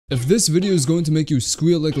If this video is going to make you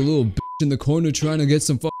squeal like a little bitch in the corner trying to get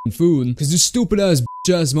some fucking food, cause your stupid ass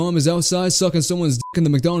bitch ass mom is outside sucking someone's dick in the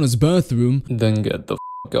McDonald's bathroom, then get the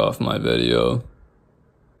fuck off my video.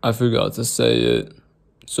 I forgot to say it,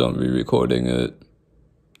 so I'm re-recording it.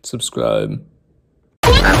 Subscribe.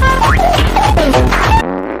 Hey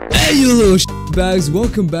you little shitbags,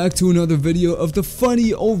 welcome back to another video of the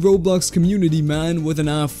funny old Roblox community man with an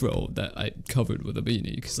afro that I covered with a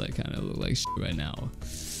beanie because I kind of look like shit right now.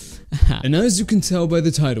 And as you can tell by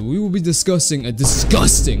the title, we will be discussing a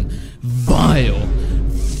disgusting, vile,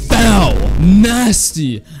 foul,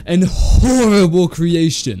 nasty, and horrible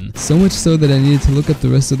creation. So much so that I needed to look up the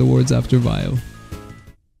rest of the words after vile.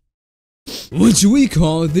 Which we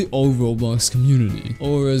call the Old Roblox Community,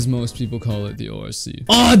 or as most people call it, the ORC.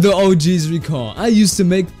 The OGs recall, I used to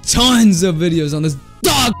make tons of videos on this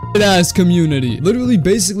dog ass community, literally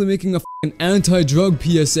basically making a fucking anti-drug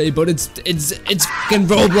PSA, but it's fucking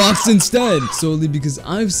Roblox instead, solely because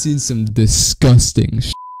I've seen some disgusting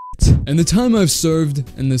shit and the time I've served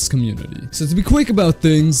in this community. So to be quick about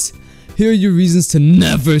things, here are your reasons to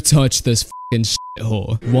never touch this fucking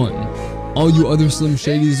shithole. 1. All you other Slim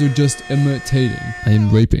Shadys are just imitating. I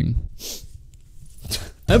am raping.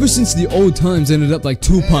 Ever since the old times ended up like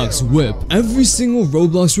Tupac's whip, every single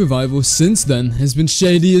Roblox revival since then has been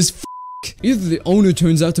shady as f***. Either the owner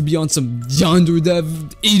turns out to be on some yonder dev,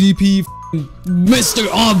 EDP, Mr.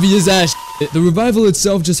 Obvious ass shit. The revival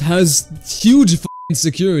itself just has huge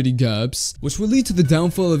security gaps, which will lead to the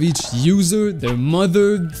downfall of each user, their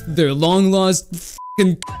mother, their long-lost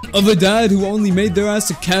of a dad who only made their ass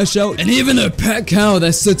to cash out, and even their pet cow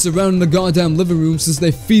that sits around in the goddamn living room since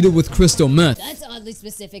they feed it with crystal meth. That's oddly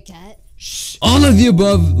specific, cat. Shh. All of the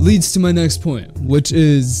above leads to my next point, which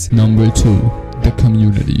is number 2, the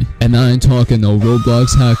community. And I ain't talking no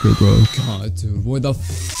Roblox hacker, bro. God, dude, where the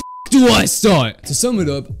f do I start? To sum it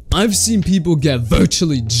up, I've seen people get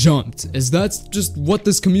virtually jumped, as that's just what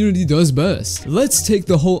this community does best. Let's take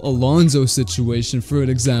the whole Alonzo situation for an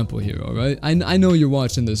example here, alright? I know you're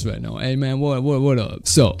watching this right now. Hey man, what up?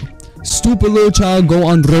 So, stupid little child go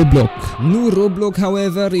on Roblox. New Roblox,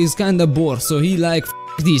 however, is kinda bored, so he like, f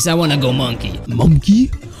this, I wanna go monkey.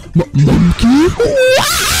 Monkey? Monkey?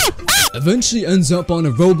 Eventually ends up on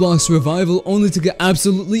a Roblox revival only to get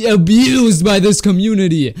absolutely abused by this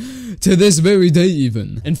community. To this very day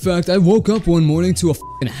even. In fact, I woke up one morning to a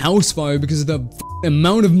f***ing house fire because of the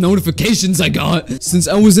amount of notifications I got, since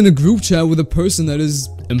I was in a group chat with a person that is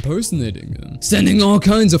impersonating him, sending all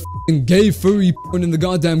kinds of f***ing gay furry porn in the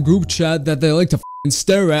goddamn group chat that they like to f***ing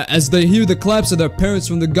stare at as they hear the claps of their parents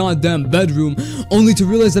from the goddamn bedroom, only to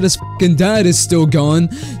realize that his f***ing dad is still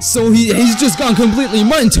gone, so he's just gone completely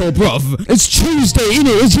mental, bruv. It's Tuesday,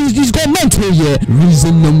 innit? He's gone mental yet.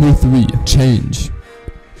 Reason number 3, change.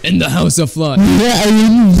 In the house of fly. Yeah,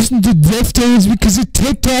 I listen to Deftones because of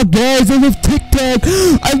TikTok, guys. I love TikTok.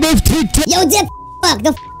 I love TikTok. Yo, Dip, fuck.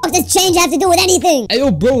 The fuck does change have to do with anything? Hey, yo,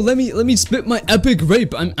 bro, let me spit my epic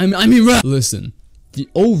rape. I mean rap. Listen, the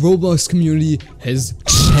old Roblox community has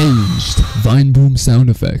changed. Vine boom sound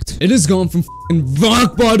effect. It has gone from f***ing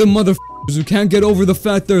rock bottom motherfuckers who can't get over the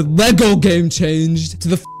fact their Lego game changed to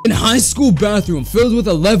the f***ing high school bathroom filled with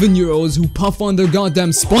 11-year-olds who puff on their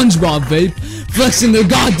goddamn SpongeBob vape, flexing their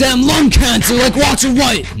goddamn lung cancer like Walter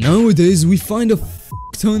White. Nowadays, we find a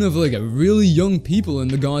ton of like really young people in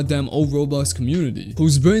the goddamn old Roblox community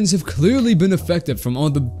whose brains have clearly been affected from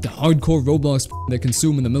all the hardcore Roblox they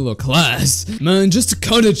consume in the middle class. Man, just to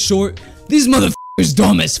cut it short, these motherfuckers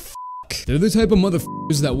dumb as f***. They're the type of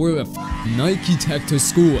motherfuckers that wear a Nike tech to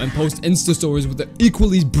school and post Insta stories with their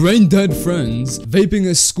equally brain-dead friends, vaping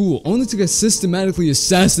at school, only to get systematically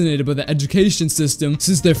assassinated by the education system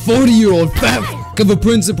since their 40-year-old fat f*** of a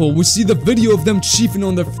principal would see the video of them chiefing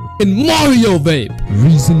on their f***ing Mario vape.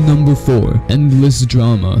 Reason number 4, endless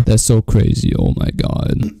drama. That's so crazy, oh my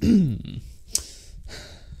god.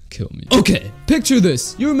 Kill me. Okay, picture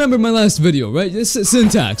this. You remember my last video, right? This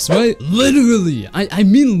syntax, right? Literally, I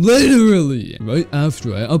mean literally. Right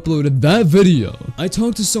after I uploaded that video, I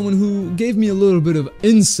talked to someone who gave me a little bit of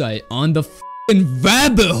insight on the f***ing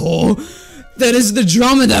rabbit hole that is the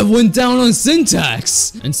drama that went down on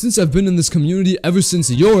syntax. And since I've been in this community ever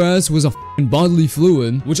since your ass was a f***ing bodily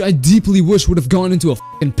fluid, which I deeply wish would have gone into a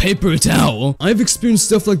f***ing paper towel, I've experienced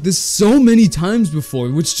stuff like this so many times before,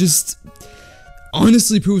 which just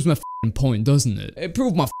honestly proves my f***ing point, doesn't it? It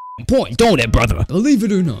proved my f***ing point, don't it, brother? Believe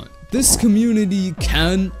it or not, this community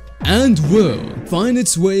can and will find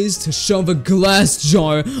its ways to shove a glass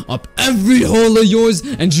jar up every hole of yours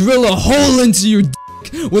and drill a hole into your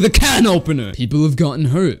dick with a can opener. People have gotten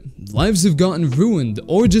hurt, lives have gotten ruined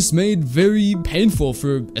or just made very painful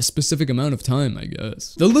for a specific amount of time, I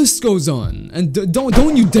guess. The list goes on, and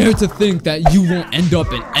don't you dare to think that you won't end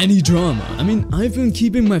up in any drama. I mean, I've been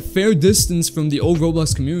keeping my fair distance from the old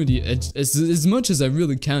Roblox community as much as I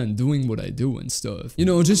really can, doing what I do and stuff. You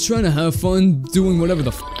know, just trying to have fun doing whatever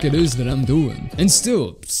the f it is that I'm doing. And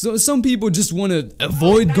still, some people just want to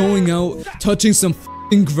avoid going out, touching some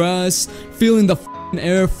f***ing grass, feeling the f***ing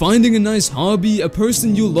air, finding a nice hobby, a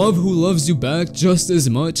person you love who loves you back just as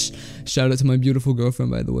much. Shout out to my beautiful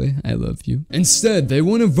girlfriend, by the way. I love you. Instead, they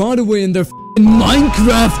want to rot away in their f***ing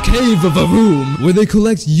Minecraft cave of a room where they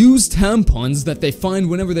collect used tampons that they find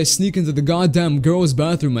whenever they sneak into the goddamn girls'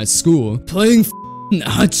 bathroom at school, playing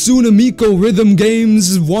Hatsune Miku rhythm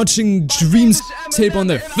games, watching Dreams tape on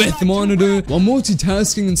their 5th monitor, while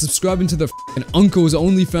multitasking and subscribing to their f***ing uncle's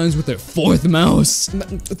OnlyFans with their 4th mouse.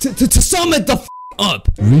 To sum it the f*** up.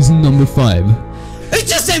 Reason number 5. It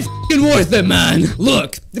just ain't f***ing worth it, man.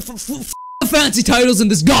 Look, the fancy titles in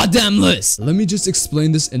this goddamn list. Let me just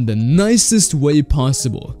explain this in the nicest way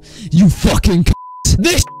possible. You fucking c***.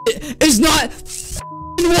 This shit is not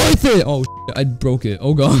f***ing worth it. Oh, shit, I broke it.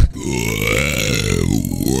 Oh, God.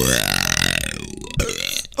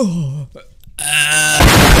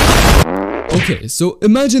 Okay, so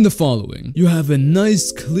imagine the following. You have a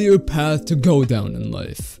nice, clear path to go down in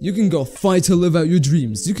life. You can go fight to live out your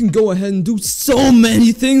dreams. You can go ahead and do so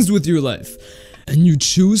many things with your life. And you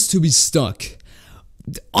choose to be stuck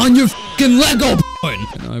on your f***ing Lego porn.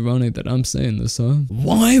 Ironic that I'm saying this, huh?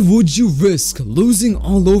 Why would you risk losing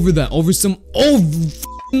all over that over some old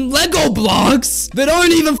f***ing Lego blocks that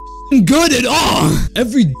aren't even f***ing good at all?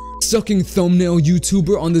 Every sucking thumbnail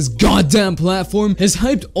YouTuber on this goddamn platform has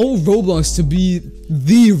hyped old Roblox to be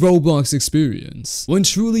the Roblox experience, when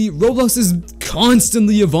truly Roblox is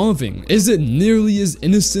constantly evolving. Is it nearly as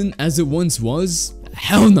innocent as it once was?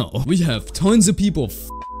 Hell no. We have tons of people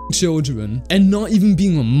children and not even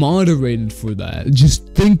being moderated for that.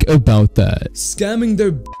 Just think about that. Scamming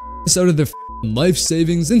their out of their life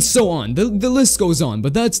savings and so on. The list goes on,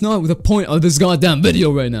 but that's not the point of this goddamn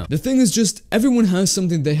video right now. The thing is just, everyone has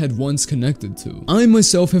something they had once connected to. I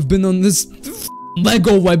myself have been on this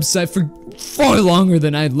Lego website for far longer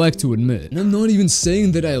than I'd like to admit. And I'm not even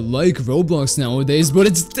saying that I like Roblox nowadays, but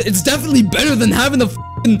it's definitely better than having the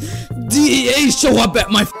f***ing DEA show up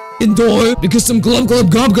at my f***ing door because some glub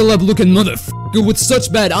looking motherfucker with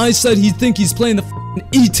such bad eyesight he'd think he's playing the f***ing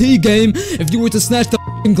E.T. game if you were to snatch the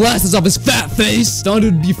f***ing glasses off his fat face. Thought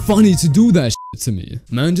it'd be funny to do that shit to me.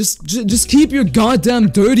 Man, just keep your goddamn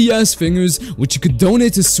dirty ass fingers, which you could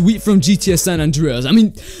donate to Sweet from GTA San Andreas. I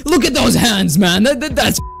mean, look at those hands, man.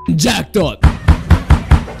 That's jacked up.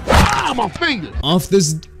 My fingers off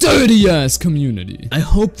this dirty ass community. I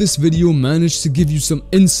hope this video managed to give you some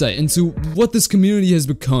insight into what this community has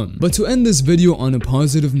become. But to end this video on a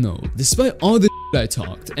positive note, despite all the I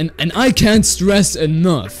talked, and I can't stress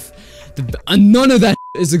enough, none of that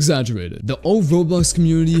is exaggerated. The old Roblox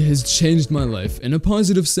community has changed my life in a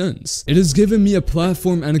positive sense. It has given me a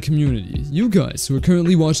platform and a community. You guys who are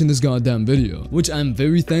currently watching this goddamn video, which I'm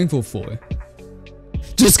very thankful for.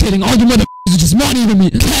 Just kidding, all you motherfuckers are just monitoring me.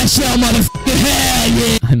 Cash out, motherfucker. Hell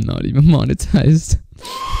yeah. I'm not even monetized.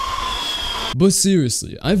 But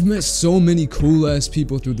seriously, I've met so many cool ass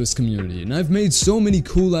people through this community, and I've made so many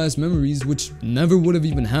cool ass memories which never would have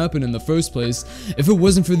even happened in the first place if it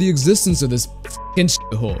wasn't for the existence of this f***ing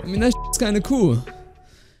shithole. I mean, that shit's kinda cool.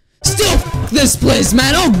 Still f*** this place,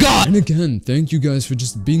 man, oh god! And again, thank you guys for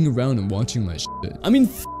just being around and watching my shit. I mean,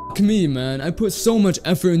 f*** me, man. I put so much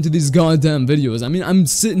effort into these goddamn videos. I mean, I'm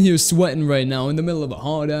sitting here sweating right now in the middle of a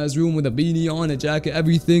hot ass room with a beanie on, a jacket,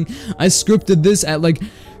 everything. I scripted this at like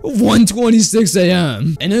 1:26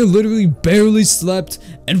 a.m. and I literally barely slept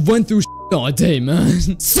and went through all day,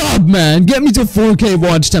 man. Sub, man, get me to 4K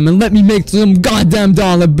watch time and let me make some goddamn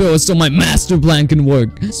dollar bills so my master plan can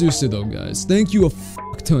work. Seriously though, guys, thank you a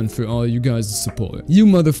fuck ton for all you guys' support. You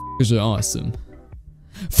motherfuckers are awesome.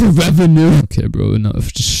 For revenue. Okay, bro, no,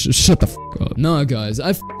 just shut the fuck up. Nah, guys,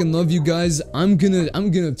 I fucking love you guys. I'm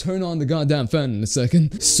gonna turn on the goddamn fan in a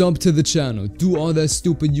second. Sub to the channel. Do all that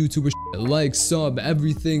stupid YouTuber shit. Like, sub,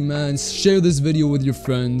 everything, man. Share this video with your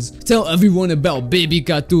friends. Tell everyone about baby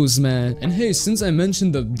Kattus, man. And hey, since I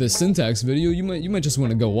mentioned the syntax video, you might just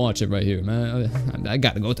want to go watch it right here, man. I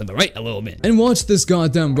gotta go to the right a little bit. And watch this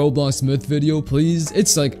goddamn Roblox myth video, please.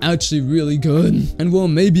 It's like actually really good. And well,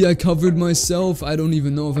 maybe I covered myself. I don't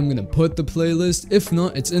even know if I'm gonna put the playlist. If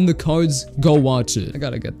not, it's in the cards. Go watch it. I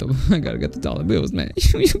gotta get the dollar bills, man.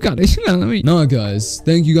 you gotta let me. Nah, guys.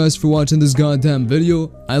 Thank you guys for watching this goddamn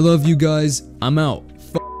video. I love you guys. I'm out.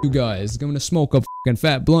 Fuck you guys. I'm gonna smoke a fucking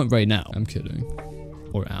fat blunt right now. I'm kidding.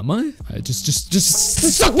 Or am I? I just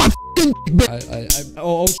suck my f***ing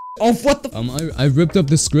oh, what the? I ripped up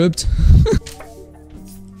the script.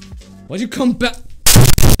 Why'd you come back?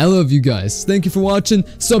 I love you guys. Thank you for watching.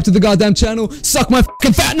 Sub to the goddamn channel. Suck my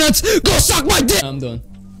fucking fat nuts. Go suck my dick. I'm done.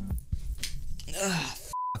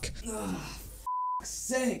 Fuck. Fuck's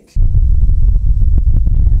sake.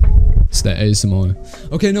 It's that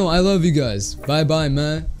ASMR. Okay, no, I love you guys. Bye bye,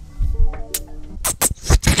 man.